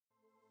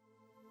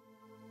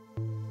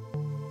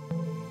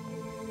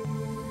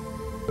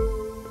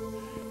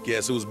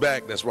Guess who's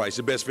back? That's right. It's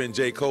your best friend,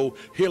 J. Cole,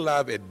 here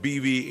live at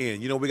BVN.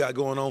 You know what we got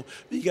going on?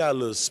 We got a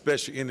little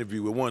special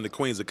interview with one of the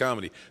queens of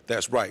comedy.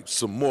 That's right.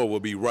 Sommore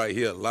will be right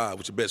here live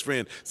with your best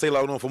friend. Stay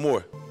logged on for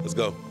more. Let's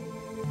go.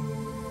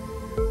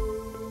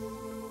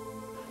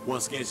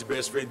 Once again, it's your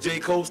best friend, J.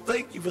 Cole.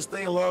 Thank you for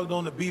staying logged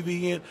on to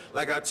BVN.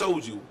 Like I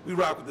told you, we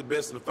rock with the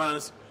best and the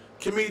finest.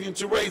 Comedian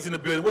TuRae's in the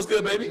building. What's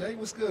good, baby? Hey,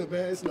 what's good,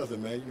 man? It's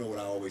nothing, man. You know what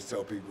I always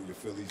tell people, your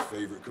Philly's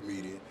favorite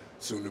comedian,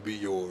 soon to be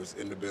yours,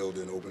 in the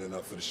building, opening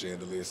up for the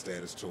Chandelier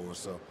Status Tour.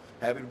 So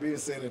happy to be in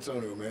San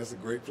Antonio, man. It's a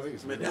great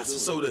place. Man,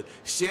 that's so the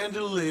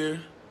Chandelier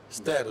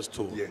Status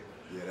Tour. Yeah.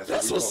 Yeah,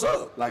 that's what's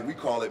up. Like we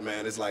call it,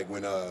 man. It's like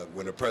when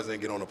the president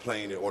get on a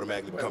plane, it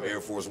automatically become Air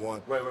Force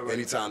One. Right.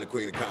 Anytime the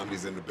Queen of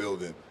Comedy's in the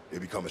building,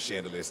 it become a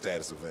Chandelier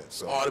Status event.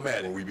 So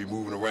automatic. When we be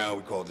moving around,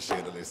 we call it the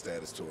Chandelier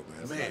Status Tour,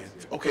 man. Man, nice,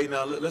 yeah. Okay,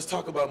 now let's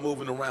talk about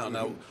moving around.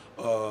 Now,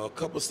 a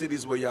couple of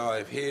cities where y'all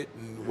have hit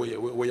and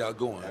where y'all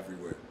going?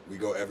 Everywhere. We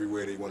go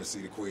everywhere they want to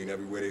see the Queen.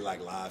 Everywhere they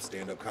like live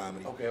stand-up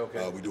comedy.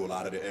 Okay. We do a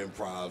lot of the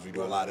improvs. We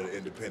do a lot of the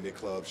independent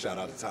clubs. Shout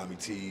out to Tommy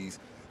T's.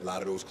 A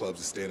lot of those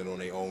clubs are standing on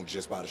their own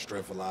just by the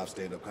strength of live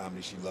stand-up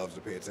comedy. She loves to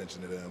pay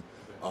attention to them.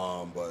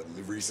 But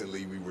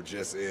recently we were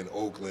just in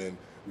Oakland.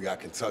 We got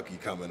Kentucky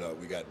coming up.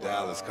 We got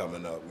Dallas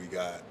coming up. We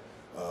got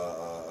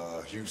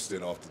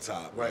Houston off the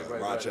top.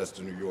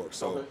 Rochester, New York.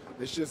 So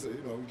it's just,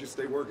 we just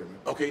stay working, man.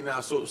 Okay, now,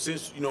 so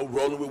since,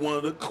 rolling with one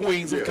of the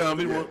queens of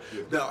comedy,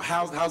 now,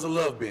 how's the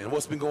love been?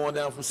 What's been going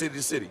down from city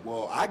to city?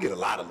 Well, I get a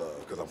lot of love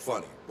because I'm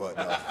funny, but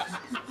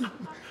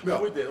no.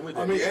 I'm with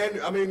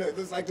that. I mean,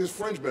 it's like there's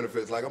fringe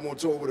benefits. Like I'm on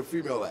tour with a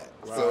female act,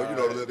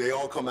 so they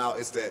all come out.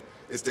 It's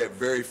that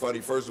very funny.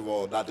 First of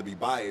all, not to be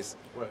biased,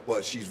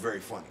 but she's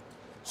very funny.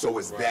 So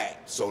it's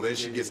that. So then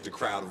she gets the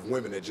crowd of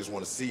women that just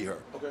want to see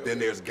her. Then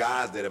there's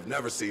guys that have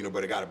never seen her, but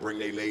they got to bring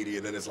their lady,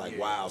 and then it's like,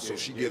 wow. So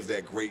she gives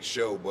that great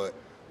show, but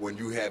when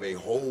you have a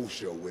whole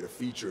show where the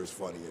feature is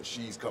funny and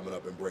she's coming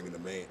up and bringing the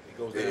man,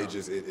 it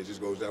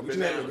just goes down. We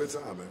just having a good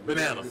time, man.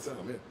 Bananas. Good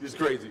time, yeah. It's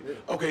crazy. Yeah.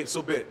 Okay,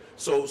 so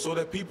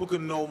that people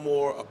can know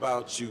more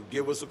about you,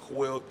 give us a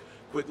quick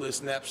little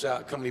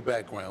snapshot, comedy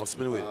background. Let's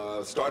spin it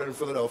with. Started in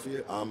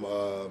Philadelphia. I'm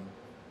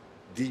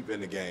deep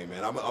in the game,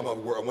 man. I'm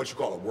what you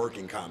call a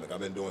working comic. I've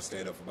been doing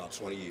stand-up for about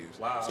 20 years.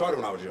 Wow. Started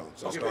when I was young,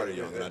 so I started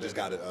young, and I just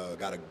got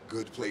a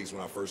good place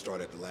when I first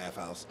started at the Laugh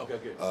House.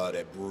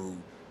 That brewed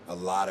a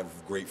lot of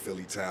great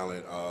Philly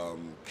talent.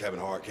 Kevin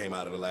Hart came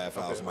out of the Laugh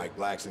House. Mike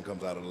Blackson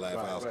comes out of the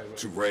Laugh House.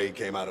 TuRae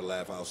came out of the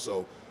Laugh House.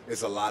 So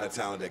it's a lot of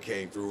talent that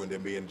came through, and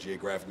then being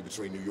geographically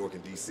between New York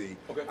and D.C.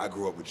 I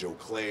grew up with Joe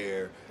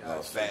Claire,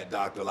 Fat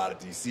Doctor, a lot of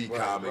D.C.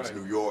 comics,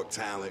 New York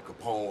talent,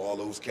 Capone, all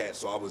those cats.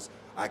 So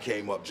I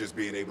came up just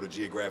being able to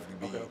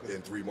geographically be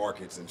in 3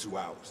 markets in 2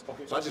 hours.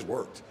 So I just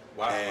worked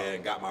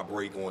and got my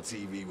break on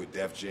TV with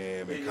Def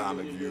Jam and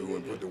Comic View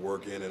and put the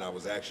work in, and I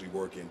was actually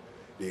working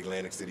the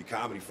Atlantic City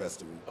Comedy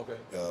Festival,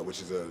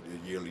 which is a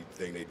yearly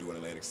thing they do in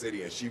Atlantic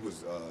City, and she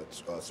was,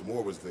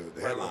 Sommore was the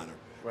headliner.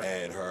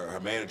 And her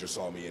manager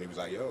saw me and he was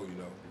like, yo,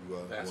 you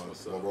want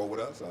to roll with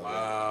us?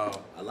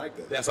 Wow. I like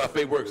that. That's how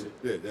fate works.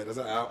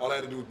 Yeah, all I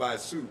had to do was buy a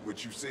suit,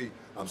 which you see,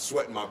 I'm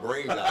sweating my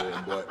brains out in,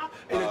 but...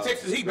 in the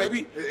Texas heat,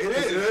 baby. It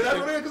is. That's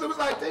what it is, because it was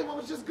like, damn, it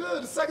was just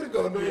good a second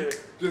ago.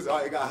 It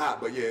got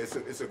hot, but yeah,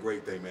 it's a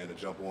great thing, man, to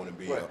jump on and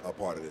be a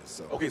part of this.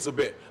 So. Okay, so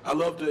Bet, I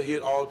love to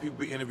hit all the people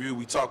we interview,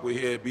 we talk with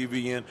here at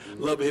BVN.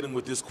 Love to hit them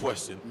with this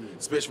question,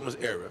 especially from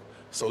this era.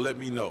 So let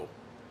me know.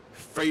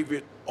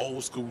 Favorite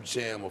old school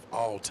jam of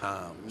all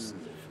times.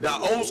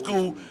 Now old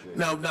school,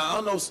 now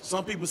I know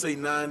some people say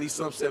 90,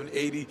 some 70,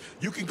 80.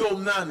 You can go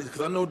 90s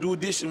because I know Do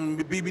Edition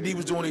when BBD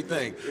was doing their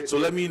thing. So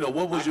let me know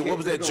what was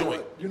that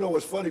joint? You know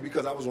what's funny,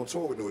 because I was on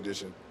tour with New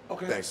Edition.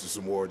 Thanks to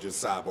Sommore,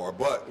 just sidebar.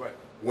 But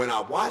when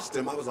I watched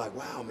them, I was like,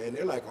 wow, man,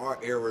 they're like our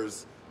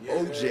era's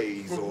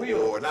OJs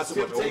or not so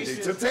much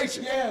OJ,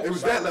 Temptation. It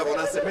was that level,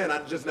 and I said, man,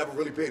 I just never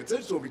really paid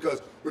attention to them, because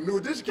when New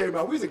Edition came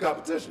out, we was in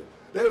competition.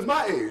 They was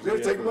my age. They were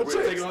taking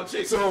my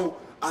chicks. So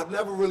I've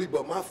never really,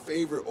 but my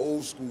favorite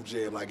old school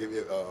jam, like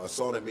a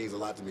song that means a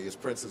lot to me, is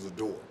Prince's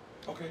Adore.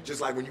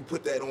 Just like when you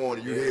put that on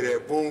and you hear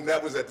that boom,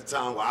 that was at the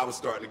time where I was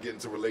starting to get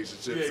into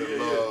relationships and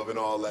love and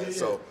all that.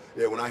 So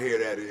when I hear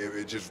that,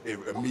 it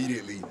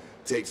immediately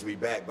takes me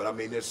back. But I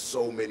mean, there's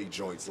so many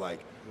joints.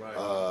 Like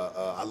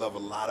I love a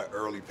lot of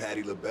early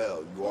Patti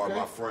LaBelle. You Are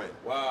My Friend.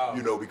 Wow.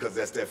 Because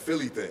that's that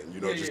Philly thing.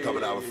 Just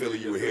coming out of Philly,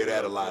 you would hear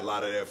that a lot. A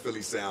lot of that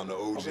Philly sound, the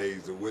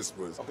OJs, the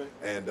whispers.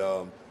 And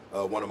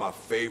one of my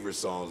favorite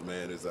songs,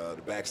 man, is the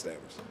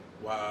Backstabbers.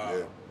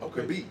 Wow.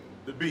 The beat.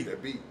 That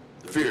beat.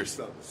 Fierce.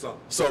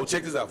 So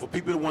check this out. For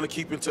people that want to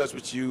keep in touch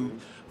with you,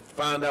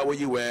 find out where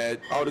you at,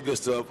 all the good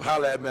stuff,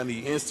 holla at me on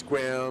the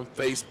Instagram,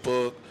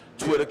 Facebook,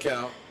 Twitter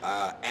account.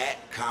 At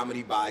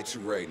Comedy by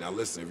TuRae. Now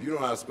listen, if you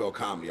don't know how to spell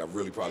comedy, I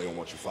really probably don't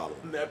want you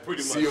following. That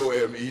pretty much.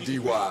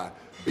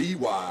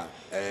 COMEDYBY,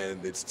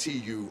 and it's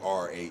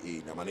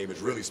TURAE. Now my name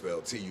is really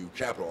spelled TU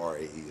capital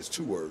RAE. It's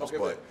 2 words,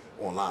 but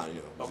online,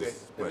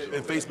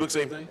 And Facebook,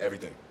 same thing?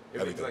 Everything.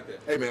 Everything. Like that.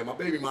 Hey, man, my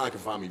baby mom can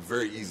find me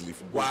very easily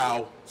from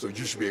Wow. So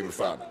you should be able to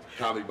find me.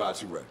 Comedy by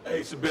TuRae. Hey,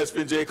 it's your best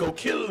friend J. Cole,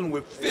 killing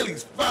with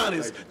Philly's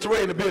finest.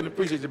 TuRae in the building.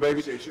 Appreciate you,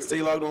 baby.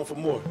 Stay logged on for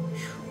more.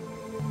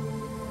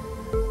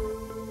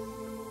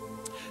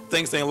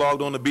 Thanks for staying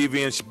logged on to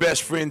BVN. It's your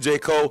best friend J.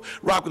 Cole,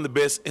 rocking the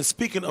best. And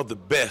speaking of the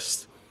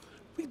best,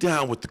 we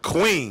down with the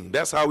queen.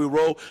 That's how we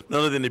roll. None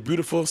other than the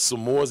beautiful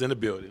Sommore's in the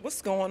building.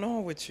 What's going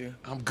on with you?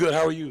 I'm good.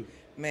 How are you?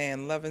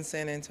 Man, loving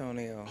San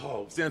Antonio.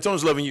 Oh, San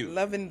Antonio's loving you.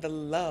 Loving the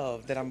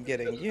love that I'm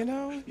getting, you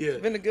know? Yeah.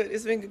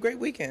 It's been a great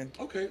weekend.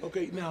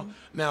 Okay.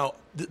 Now,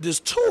 this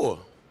tour,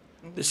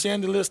 the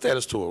Chandelier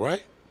Status Tour,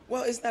 right?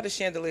 Well, it's not a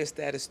Chandelier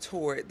Status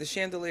tour. The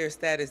Chandelier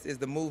Status is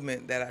the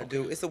movement that I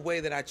do. It's a way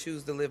that I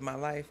choose to live my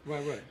life.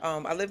 Right.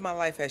 I live my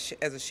life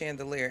as a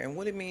chandelier, and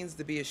what it means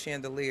to be a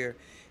chandelier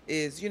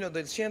is, you know,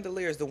 the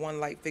chandelier is the one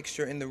light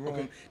fixture in the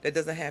room that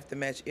doesn't have to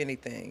match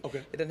anything.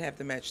 Okay. It doesn't have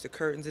to match the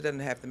curtains. It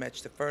doesn't have to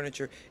match the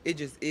furniture. It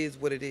just is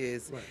what it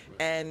is. Right.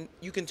 And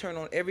you can turn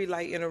on every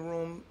light in a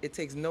room. It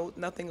takes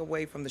nothing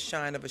away from the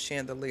shine of a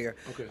chandelier.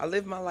 Okay. I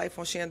live my life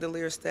on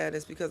Chandelier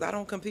Status because I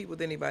don't compete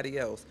with anybody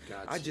else.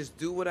 Gotcha. I just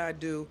do what I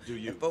do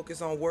and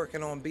focus on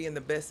working on being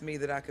the best me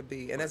that I could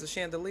be. And as a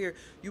chandelier,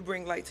 you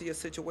bring light to your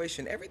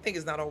situation. Everything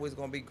is not always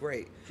going to be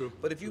great. True.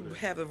 But if you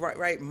have the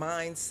right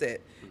mindset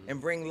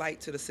and bring light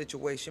to the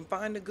situation,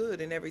 find the good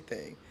in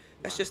everything.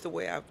 That's just the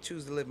way I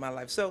choose to live my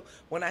life. So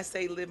when I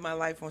say live my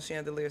life on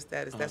Chandelier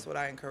Status, that's what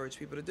I encourage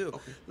people to do.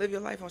 Live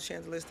your life on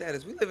Chandelier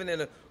Status. We living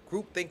in a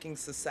group thinking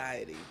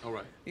society. All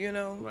right. You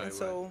know? And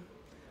so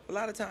a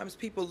lot of times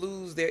people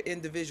lose their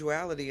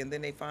individuality and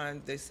then they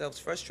find themselves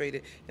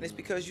frustrated. And it's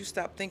because you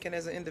stop thinking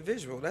as an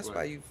individual. That's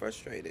why you're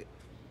frustrated.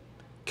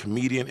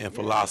 Comedian and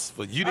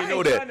philosopher. You didn't know I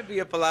ain't that. trying to be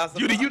a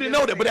philosopher. You didn't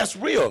know that, but that's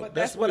real. But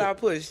that's what I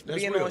push, That's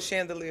being real. on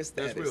Chandelier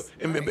Status. That's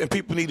real. And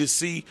people need to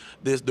see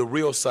the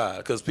real side,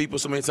 because people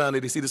so many times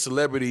they see the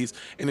celebrities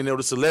and they know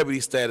the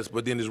celebrity status,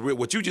 but then there's real.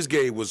 What you just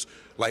gave was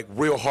like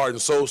real heart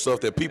and soul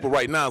stuff that people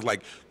right now is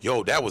like,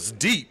 yo, that was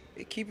deep.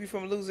 It keep you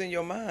from losing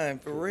your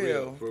mind, for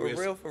real.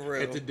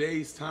 At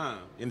today's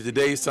time,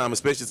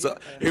 especially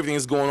everything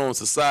that's going on in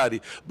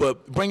society.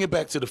 But bring it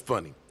back to the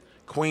funny.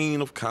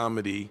 Queen of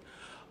comedy,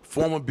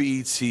 former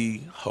BET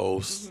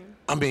host.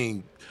 I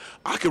mean,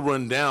 I could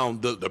run down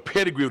the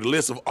pedigree of the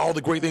list of all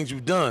the great things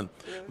you've done.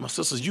 My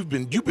sisters, you've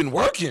been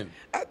working.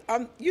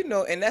 I'm, you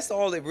know, and that's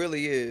all it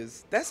really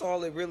is. That's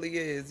all it really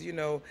is. You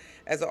know,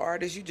 as an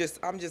artist,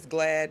 I'm just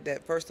glad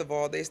that first of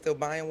all they're still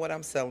buying what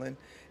I'm selling.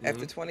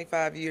 After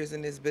 25 years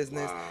in this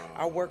business,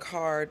 I work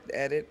hard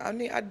at it. I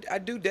mean, I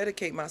do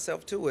dedicate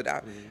myself to it.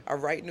 I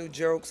write new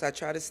jokes. I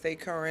try to stay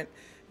current.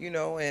 You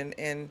know,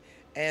 and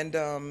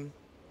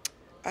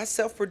I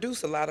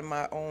self-produce a lot of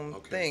my own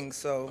things,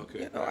 so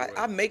you know,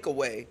 I make a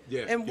way.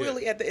 And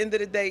really, at the end of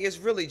the day, it's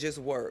really just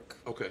work.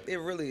 It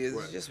really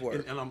is just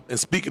work. And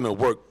speaking of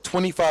work,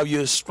 25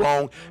 years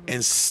strong,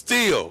 and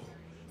still,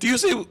 do you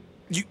see?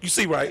 You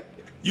see, right?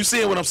 You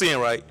seeing what I'm saying,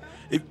 right?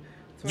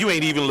 You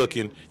ain't even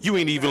looking. You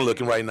ain't even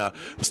looking right now.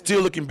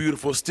 Still looking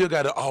beautiful. Still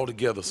got it all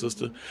together,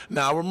 sister.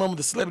 Now I remember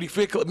the Celebrity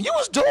Fit Club. You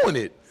was doing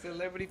it.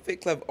 Celebrity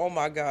Fit Club. Oh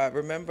my God!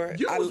 Remember?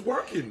 You was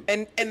working.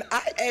 And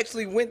I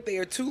actually went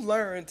there to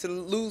learn to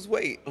lose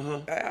weight.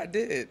 I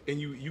did. And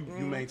you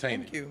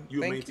maintained it. Thank you.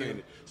 You Thank maintained you.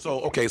 it.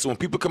 So so when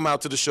people come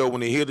out to the show, when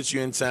they hear that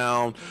you're in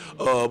town,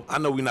 I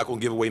know we're not gonna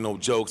give away no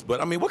jokes,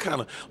 but I mean, what kind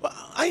of?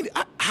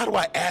 How do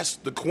I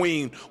ask the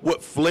queen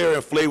what flair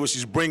and flavor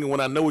she's bringing when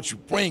I know what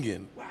you're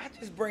bringing? I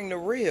just bring the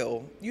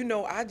real. You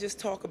know, I just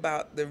talk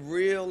about the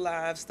real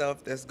live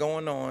stuff that's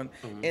going on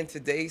in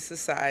today's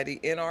society,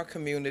 in our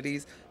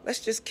communities. Let's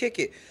just kick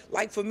it.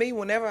 Like for me,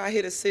 whenever I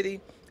hit a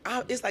city,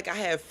 it's like I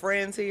have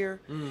friends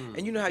here.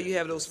 And you know how you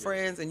have those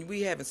friends and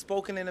we haven't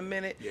spoken in a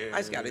minute. I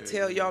just got to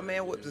tell y'all,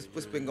 man,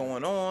 what's been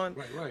going on.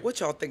 What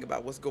y'all think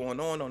about what's going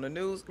on the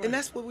news. And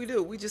that's what we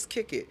do. We just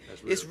kick it.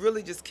 It's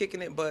really just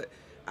kicking it, but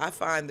I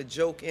find the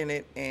joke in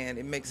it, and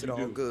it makes it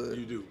all good.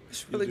 You do.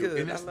 It's really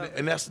good.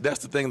 And that's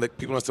the thing that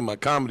people understand about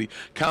comedy.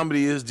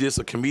 Comedy is just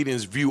a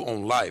comedian's view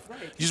on life.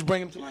 You just bring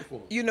them to life for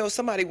them. You know,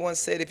 somebody once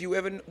said, if you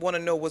ever want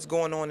to know what's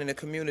going on in the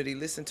community,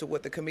 listen to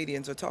what the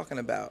comedians are talking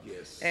about.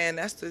 And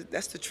that's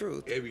the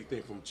truth.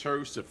 Everything from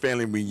church to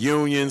family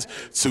reunions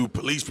to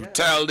police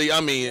brutality.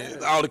 I mean,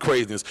 all the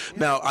craziness.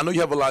 Now, I know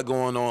you have a lot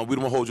going on. We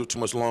don't want to hold you too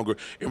much longer.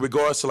 In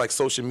regards to like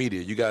social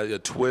media, you got your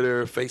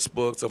Twitter,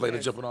 Facebook, stuff like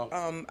that jumping off?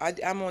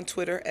 I'm on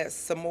Twitter at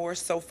Sommore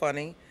So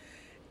Funny,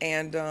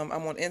 and I'm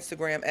on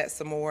Instagram at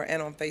Sommore,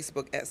 and on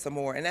Facebook at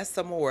Sommore, and that's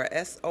Sommore,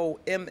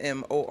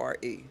 Sommore.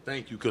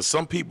 Thank you, because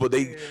some people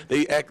they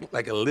act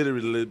like a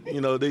literally, you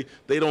know, they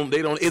don't.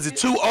 Is it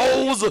two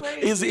O's or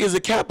is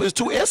it capital? Is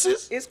two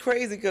S's? It's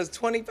crazy because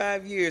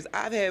 25 years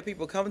I've had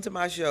people come to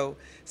my show,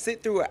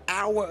 sit through an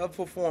hour of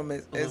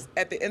performance,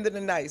 at the end of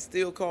the night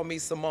still call me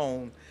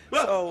Simone.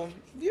 So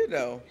you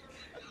know.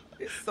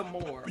 It's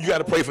Sommore. You got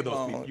to pray for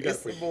those people. It's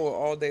Sommore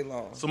all day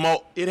long.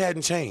 Sommore, it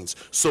hadn't changed.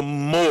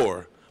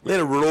 Sommore. Let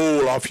it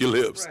roll off your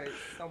lips. Right,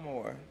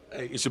 Sommore.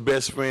 Hey, it's your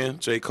best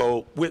friend, J.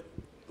 Cole, with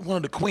one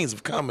of the queens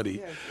of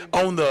comedy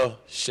on the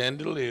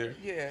Chandelier.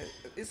 Yeah,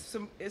 It's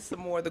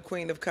Sommore, the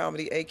queen of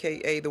comedy,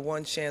 a.k.a. the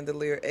one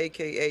chandelier,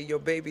 a.k.a. your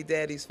baby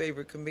daddy's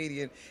favorite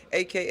comedian,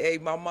 a.k.a.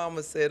 my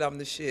mama said I'm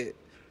the shit.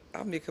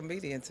 I'm your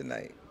comedian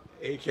tonight.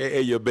 A.k.a.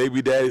 your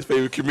baby daddy's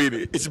favorite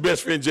comedian. It's your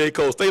best friend, J.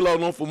 Cole. Stay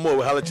logged on for more.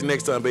 We'll holler at you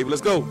next time, baby.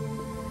 Let's go.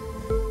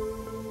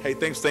 Hey,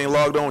 thanks for staying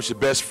logged on. It's your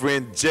best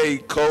friend, J.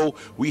 Cole.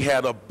 We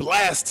had a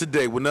blast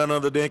today with none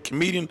other than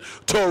comedian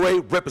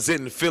TuRae,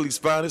 representing the Philly's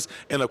finest,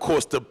 and of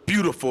course the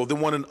beautiful, the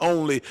one and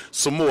only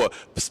Sommore.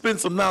 Spend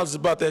some knowledge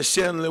about that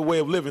chandelier way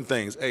of living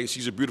things. Hey,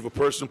 she's a beautiful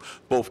person,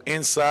 both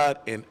inside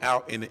and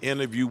out, and the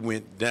interview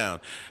went down.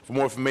 For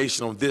more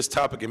information on this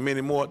topic and many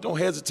more, don't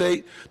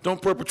hesitate,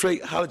 don't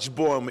perpetrate. Holler at your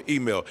boy on my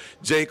email,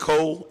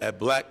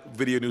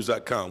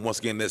 jcole@blackvideonews.com. Once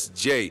again, that's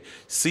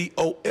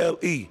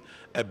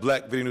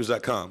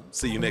JCOLE@blackvideonews.com.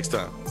 See you next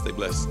time. Stay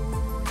blessed.